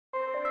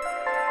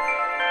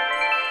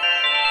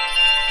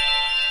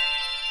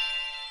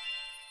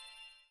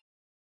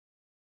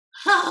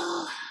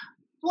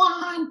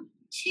1,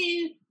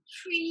 2,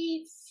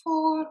 3,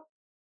 4,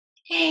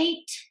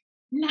 8,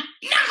 9.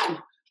 No!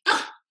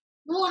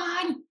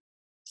 1,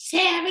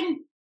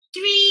 7,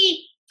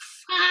 3,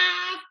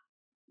 5.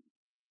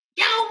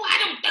 No,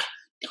 I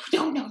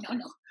don't. No.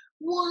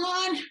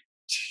 1,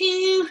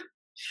 2,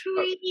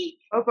 3.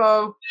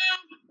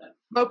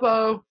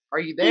 Popo, are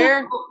you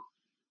there?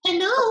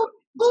 Hello? Is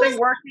this thing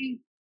working?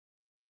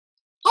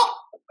 Oh,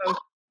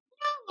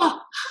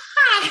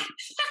 hi.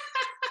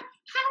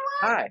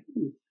 How are Hi.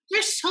 you?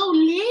 You're so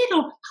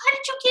little. How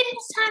did you get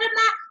inside of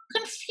my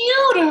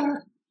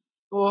computer?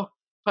 Well,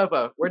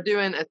 Popo, we're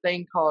doing a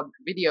thing called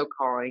video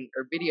calling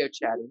or video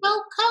chatting.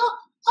 Oh,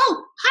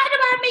 how do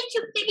I make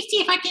you? Let me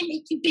see if I can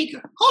make you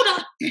bigger. Hold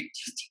on. Here,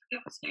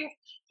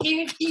 do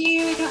I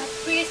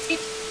press it?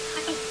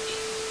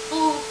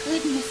 Oh,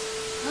 goodness.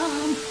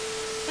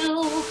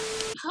 So,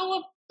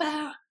 how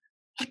about,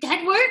 did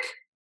that work?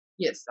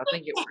 Yes, I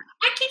think it worked.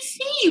 I can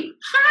see you.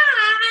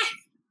 Hi.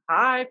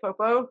 Hi,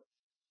 Popo.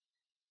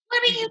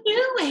 What are you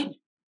doing?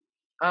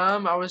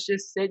 I was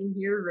just sitting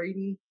here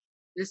reading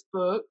this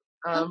book.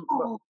 I'm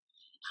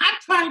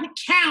trying to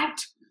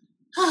count.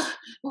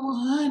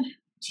 1,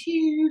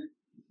 2,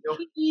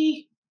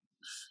 3,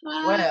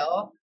 5.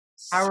 Well,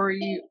 how are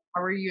you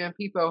and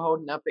Peepo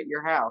holding up at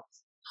your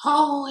house?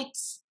 Oh,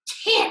 it's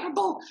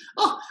terrible.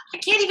 Oh, I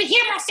can't even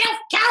hear myself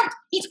count.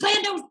 He's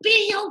playing those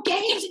video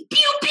games and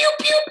pew, pew,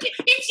 pew, pew.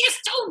 It's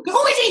just so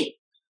noisy.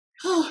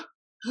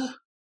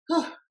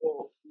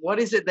 Well, what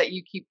is it that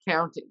you keep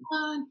counting?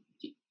 1,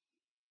 2.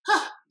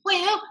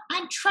 Well,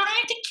 I'm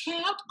trying to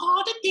count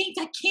all the things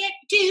I can't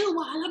do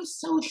while I'm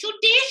social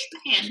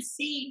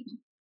dishpantsing.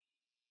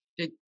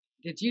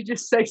 Did you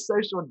just say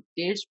social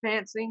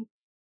dishpantsing?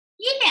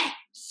 Yeah,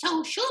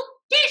 social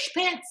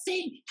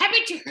dishpantsing.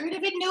 Haven't you heard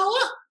of it,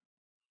 Noah?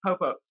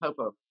 Popo,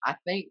 I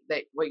think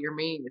that what you're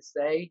meaning to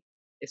say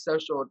is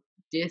social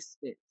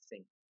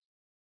distancing.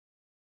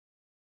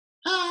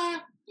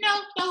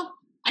 No.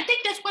 I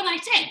think that's what I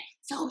said.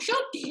 Social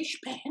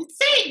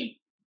dishpantsing.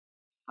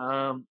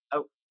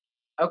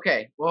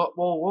 Okay. Well,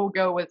 we'll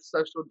go with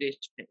social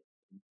dishpantsing.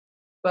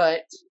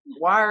 But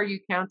why are you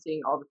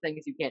counting all the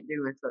things you can't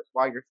do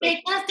while you're social?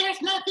 Because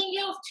there's nothing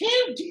else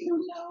to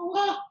do,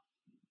 Noah.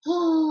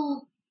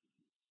 Oh,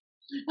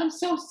 I'm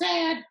so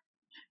sad.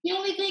 The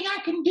only thing I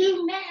can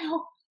do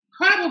now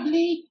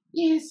probably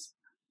is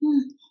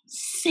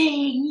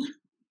sing.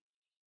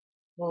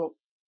 Well,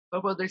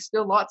 Popo, there's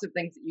still lots of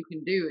things that you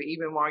can do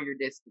even while you're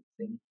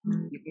distancing.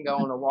 You can go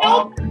on a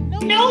walk.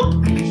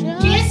 Nope.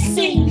 Just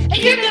sing. And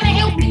you're going to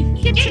help me.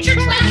 Get your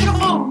trash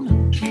on.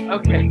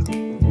 Okay.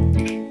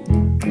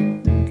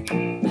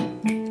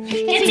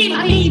 Can't see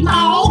my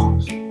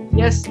meemaw.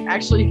 Yes,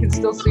 actually, you can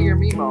still see your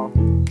meemaw.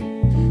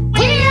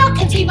 Well,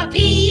 can see my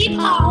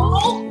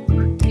peepaw.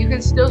 You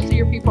can still see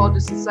your peepaw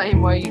just the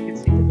same way you can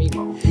see the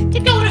meemaw. To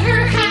go to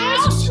her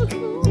house.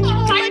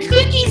 Oh, my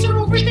cookies are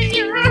over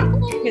there.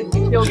 You can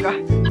still go.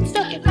 I'm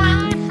stuck at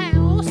my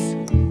house.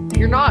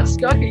 You're not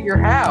stuck at your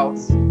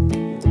house.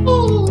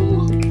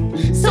 Ooh,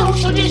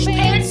 social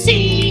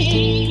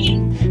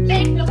distancing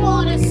make me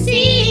wanna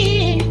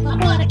sing, but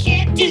what I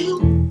can't do,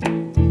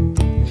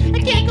 I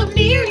can't come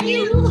near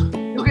you.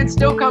 You can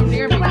still come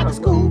near me. Ride the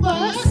school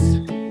bus.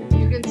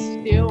 You can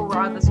still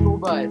ride the school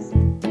bus.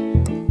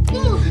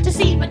 Ooh, to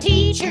see my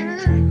teacher,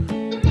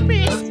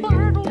 Miss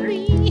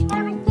Bartleby.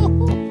 Can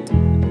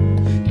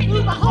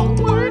do my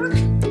homework.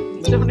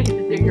 You still need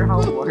to do your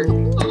homework.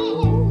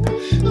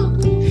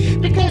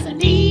 Because I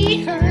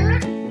need her.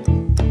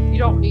 You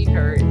don't need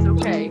her. It's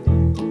okay.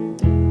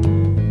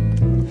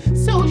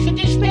 Social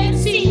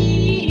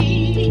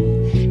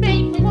distancing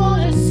make me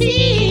wanna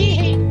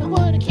sing, but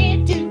what I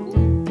can't do,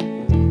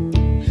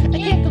 I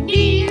can't come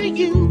near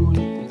you.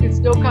 You can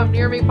still come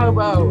near me,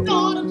 Popo.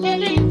 Lord, I'm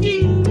telling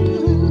you,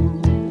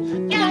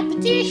 got the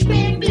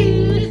dishpan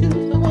blues,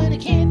 but what I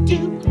can't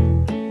do.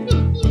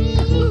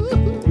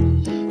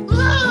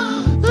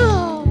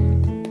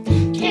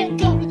 Can't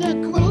go to the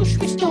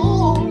grocery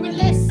store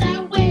unless I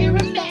wear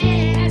a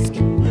mask.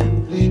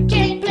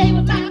 Can't play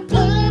with my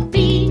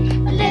puppy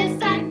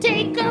unless I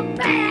take a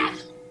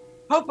bath.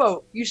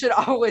 Popo, you should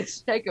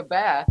always take a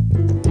bath.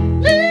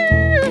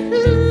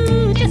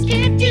 Ooh, just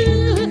can't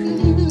do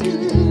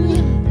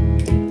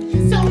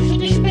social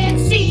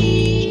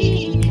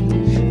distancing.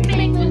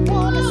 Make me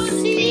wanna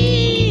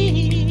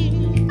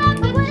sing.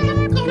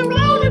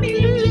 Pep-coro-nee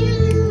blues.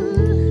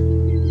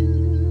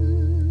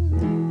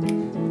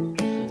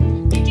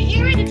 Did you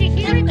hear it? The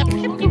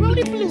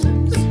Pep-coro-nee blues.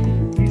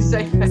 You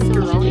say Social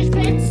pep-coro-nee.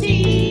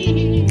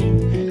 distancing.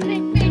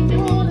 Make me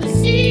wanna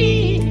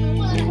sing.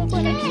 What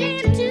I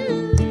can't do.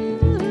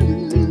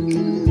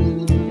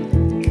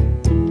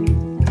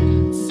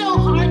 So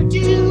hard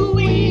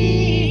doing.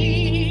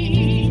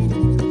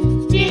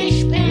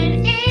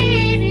 Dishpan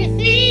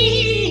anything.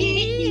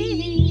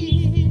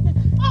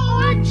 Oh,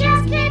 I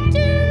just can't do.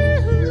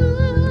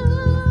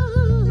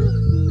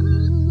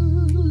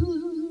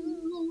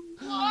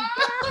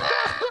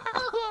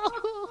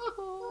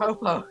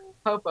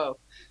 Popo.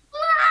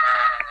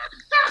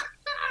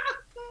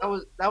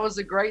 That was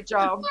a great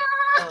job.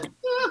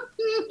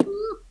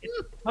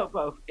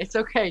 Popo, it's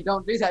okay.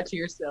 Don't do that to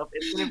yourself.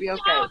 It's gonna be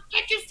okay. Oh,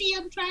 can't you see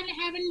I'm trying to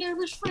have a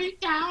nervous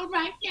breakdown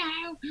right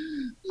now?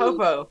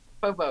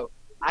 Popo,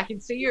 I can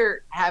see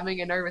you're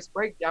having a nervous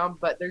breakdown,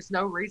 but there's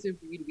no reason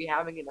for you to be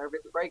having a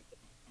nervous breakdown.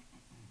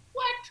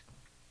 What?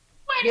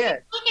 What are Yeah.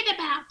 you talking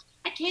about?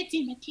 I can't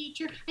see my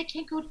teacher. I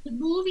can't go to the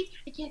movies.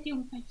 I can't be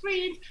with my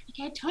friends. I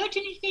can't touch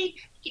anything.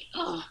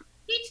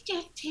 It's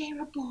just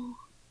terrible.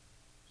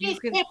 This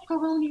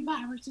Pep-coro-nee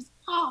is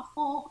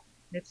awful.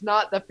 It's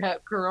not the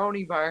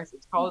Pep-coro-nee,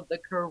 it's called the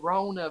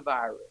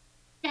coronavirus.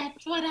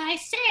 That's what I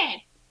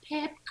said.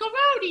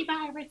 Pep-coro-nee.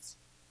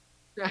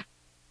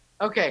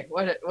 Okay,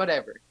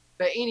 whatever.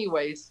 But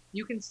anyways,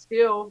 you can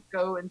still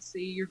go and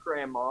see your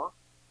grandma,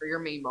 or your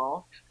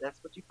meemaw.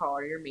 That's what you call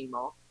her, your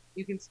meemaw.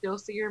 You can still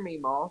see your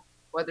meemaw,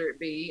 whether it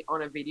be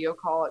on a video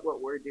call like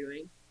what we're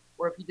doing,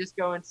 or if you just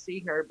go and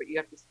see her, but you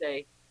have to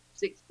stay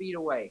 6 feet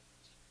away.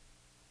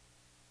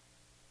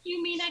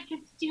 You mean I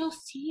can still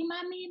see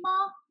my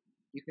meemaw?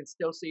 You can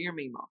still see your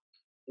meemaw.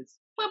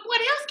 But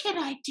what else can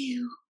I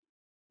do?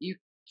 You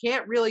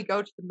can't really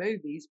go to the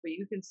movies, but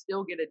you can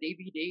still get a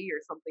DVD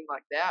or something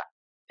like that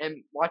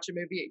and watch a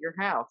movie at your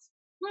house.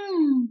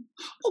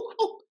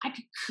 I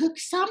could cook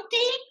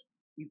something?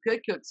 You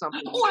could cook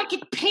something. Or I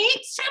could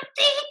paint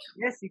something?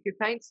 Yes, you could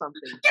paint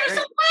something. There's a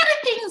lot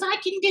of things I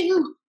can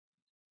do.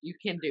 You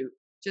can do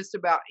just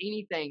about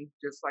anything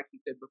just like you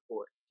could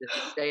before.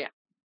 Just stay out.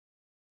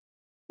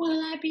 Will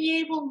I be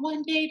able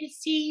one day to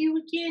see you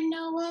again,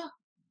 Noah?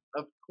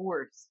 Of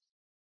course.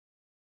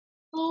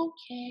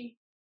 Okay.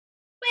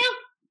 Well,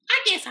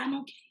 I guess I'm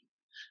okay.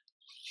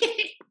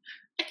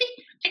 I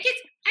guess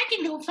I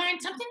can go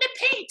find something to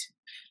paint.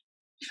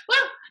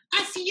 Well,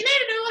 I'll see you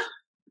later, Noah.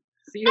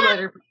 See you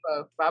later,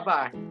 Popo.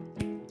 Bye-bye.